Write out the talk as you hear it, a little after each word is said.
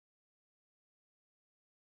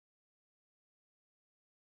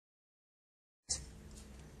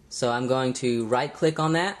So I'm going to right click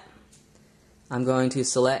on that. I'm going to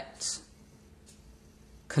select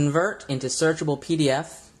Convert into Searchable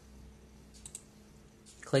PDF.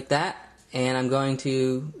 Click that, and I'm going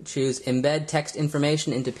to choose Embed Text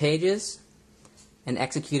Information into Pages and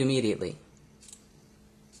execute immediately.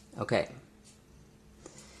 Okay.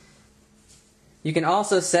 You can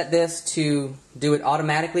also set this to do it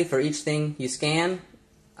automatically for each thing you scan,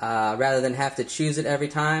 rather than have to choose it every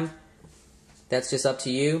time. That's just up to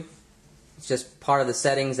you. It's just part of the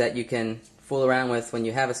settings that you can fool around with when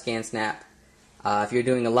you have a Scansnap. If you're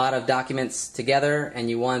doing a lot of documents together and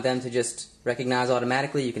you want them to just recognize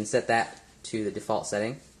automatically, you can set that to the default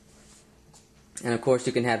setting. And of course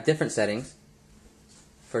you can have different settings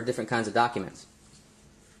for different kinds of documents.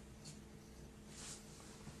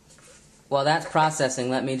 While that's processing,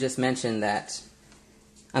 let me just mention that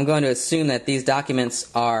I'm going to assume that these documents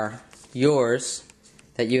are yours,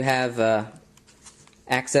 that you have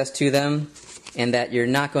access to them, and that you're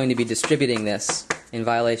not going to be distributing this in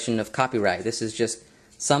violation of copyright. This is just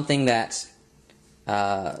something that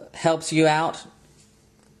helps you out.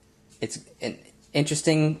 It's an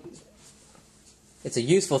interesting, it's a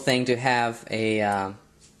useful thing to have a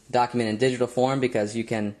document in digital form, because you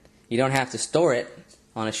don't have to store it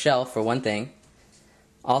on a shelf, for one thing.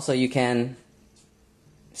 Also, you can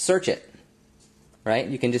search it, right?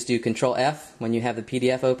 You can just do Ctrl-F when you have the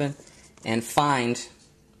PDF open and find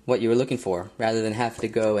what you were looking for, rather than have to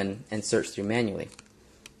go and search through manually.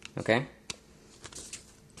 Okay?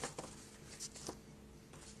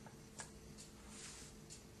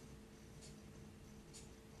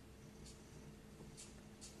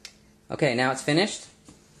 Okay, now it's finished.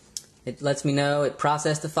 It lets me know it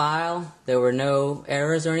processed the file, there were no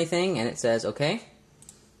errors or anything, and it says OK.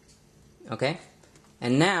 Okay.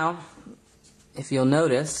 And now, if you'll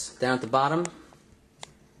notice, down at the bottom,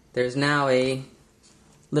 there's now a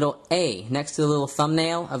little A next to the little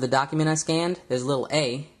thumbnail of the document I scanned. There's a little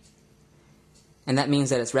A, and that means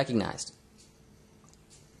that it's recognized.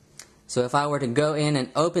 So if I were to go in and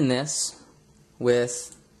open this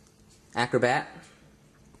with Acrobat,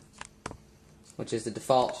 which is the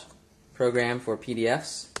default program for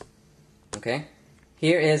PDFs, okay,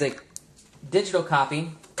 here is a digital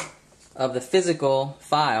copy of the physical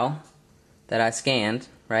file that I scanned,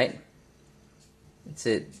 right? It's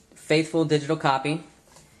a faithful digital copy.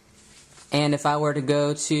 And if I were to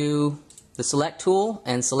go to the Select tool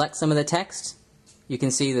and select some of the text, you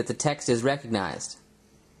can see that the text is recognized.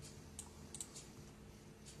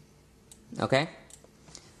 Okay?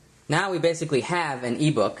 Now we basically have an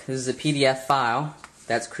ebook. This is a PDF file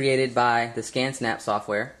that's created by the Scansnap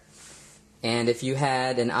software. And if you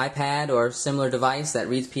had an iPad or similar device that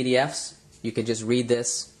reads PDFs, you could just read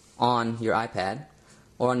this on your iPad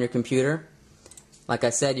or on your computer. Like I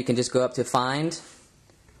said, you can just go up to Find,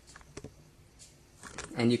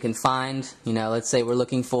 and you can find, let's say we're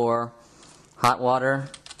looking for hot water.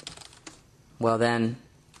 Well then,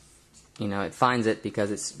 it finds it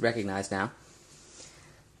because it's recognized now.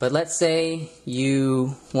 But let's say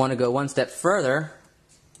you want to go one step further,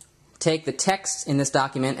 take the text in this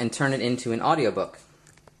document and turn it into an audiobook.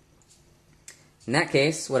 In that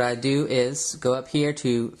case, what I do is go up here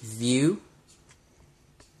to View,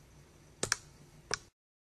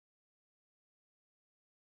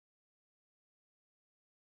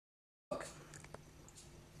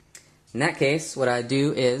 In that case, what I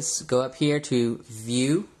do is go up here to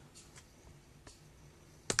View,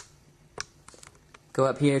 go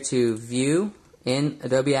up here to View in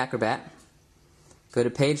Adobe Acrobat, go to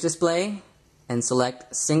Page Display, and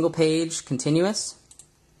select Single Page Continuous.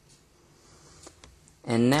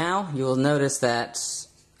 And now you will notice that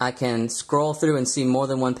I can scroll through and see more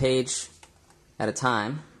than one page at a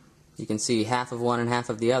time. You can see half of one and half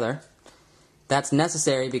of the other. That's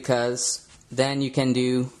necessary because then you can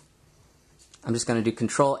do, I'm just going to do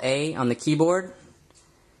Ctrl-A on the keyboard,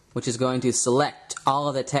 which is going to select all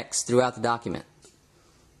of the text throughout the document.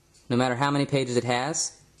 No matter how many pages it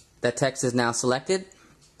has, that text is now selected.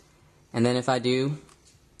 And then if I do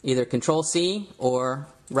either Ctrl-C or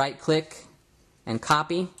right-click and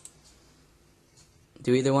copy,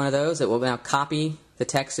 do either one of those, it will now copy the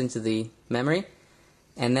text into the memory.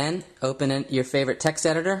 And then open your favorite text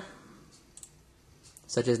editor,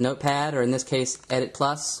 such as Notepad, or in this case, Edit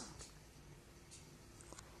Plus,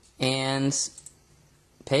 and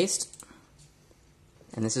paste,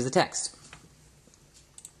 and this is the text.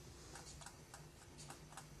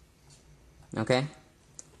 Okay?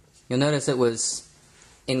 You'll notice it was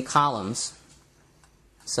in columns,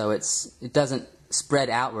 so it doesn't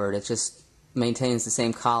spread outward, it just maintains the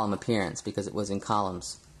same column appearance because it was in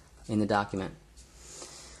columns in the document.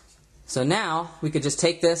 So now we could just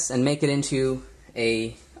take this and make it into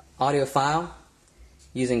a audio file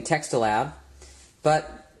using TextAloud.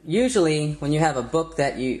 But usually when you have a book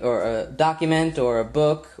that or a document or a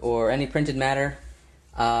book or any printed matter,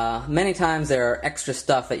 many times there are extra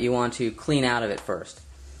stuff that you want to clean out of it first,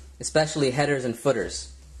 especially headers and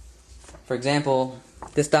footers. For example,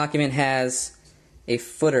 this document has a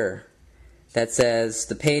footer that says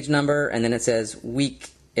the page number and then it says week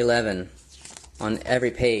 11 on every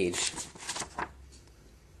page,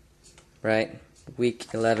 right? Week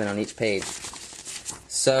 11 on each page.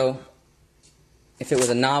 So if it was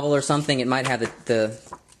a novel or something, it might have the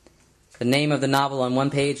name of the novel on one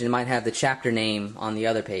page and it might have the chapter name on the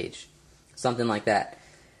other page, something like that.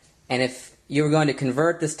 And if you were going to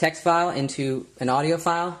convert this text file into an audio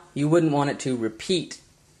file, you wouldn't want it to repeat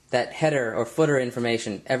that header or footer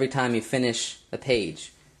information every time you finish a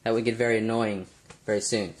page. That would get very annoying very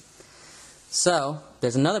soon. So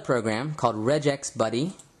there's another program called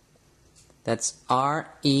RegexBuddy. That's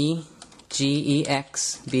RegexBuddy.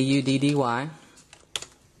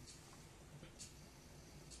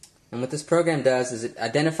 And what this program does is it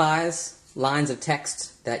identifies lines of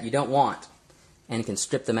text that you don't want and can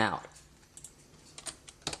strip them out.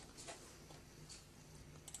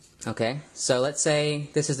 Okay, so let's say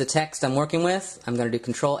this is the text I'm working with. I'm going to do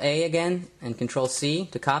Ctrl-A again and Ctrl-C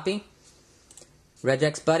to copy.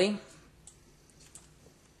 RegexBuddy.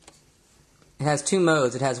 It has two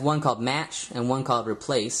modes. It has one called match and one called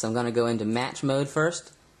replace. I'm going to go into match mode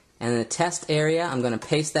first. And in the test area, I'm going to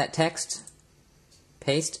paste that text.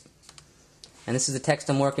 Paste. And this is the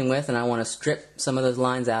text I'm working with, and I want to strip some of those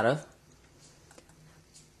lines out of.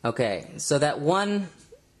 Okay, so that one,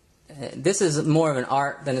 this is more of an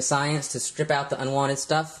art than a science to strip out the unwanted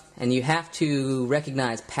stuff, and you have to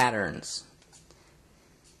recognize patterns.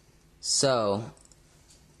 So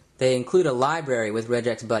they include a library with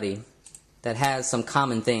RegexBuddy that has some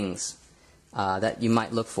common things that you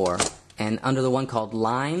might look for. And under the one called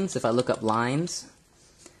lines, if I look up lines,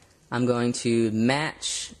 I'm going to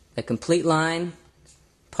match a complete line,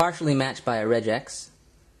 partially matched by a regex.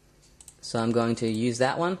 So I'm going to use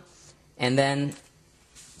that one. And then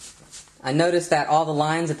I noticed that all the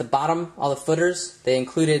lines at the bottom, all the footers, they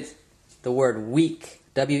included the word week,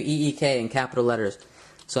 W-E-E-K, in capital letters.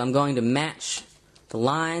 So I'm going to match the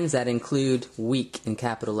lines that include week in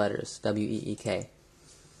capital letters, W-E-E-K.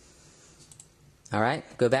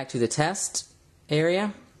 Alright, go back to the test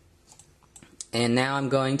area. And now I'm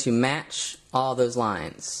going to match all those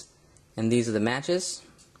lines. And these are the matches.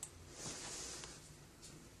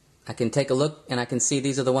 I can take a look and I can see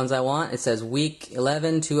these are the ones I want. It says week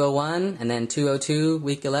 11, 201, and then 202,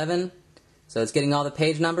 week 11. So it's getting all the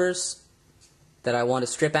page numbers that I want to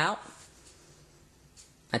strip out.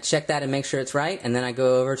 I check that and make sure it's right, and then I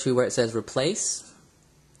go over to where it says replace,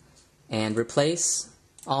 and replace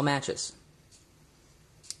all matches.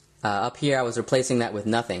 Up here I was replacing that with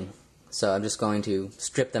nothing, so I'm just going to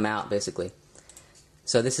strip them out basically.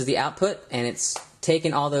 So this is the output, and it's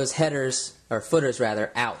taken all those headers, or footers rather,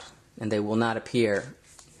 out, and they will not appear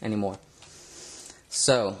anymore.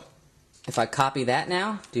 So if I copy that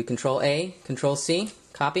now, do Ctrl-A, Ctrl-C,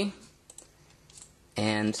 copy,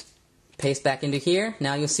 and paste back into here,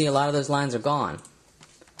 now you'll see a lot of those lines are gone.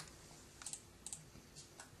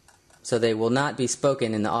 So they will not be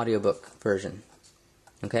spoken in the audiobook version.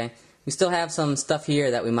 Okay? We still have some stuff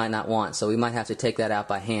here that we might not want, so we might have to take that out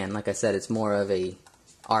by hand. Like I said, it's more of a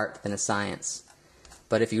art than a science.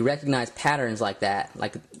 But if you recognize patterns like that,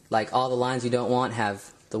 like all the lines you don't want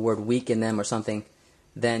have the word week in them or something,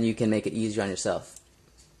 then you can make it easier on yourself.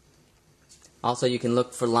 Also, you can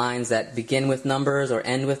look for lines that begin with numbers or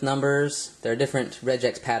end with numbers. There are different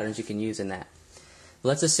regex patterns you can use in that.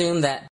 Let's assume that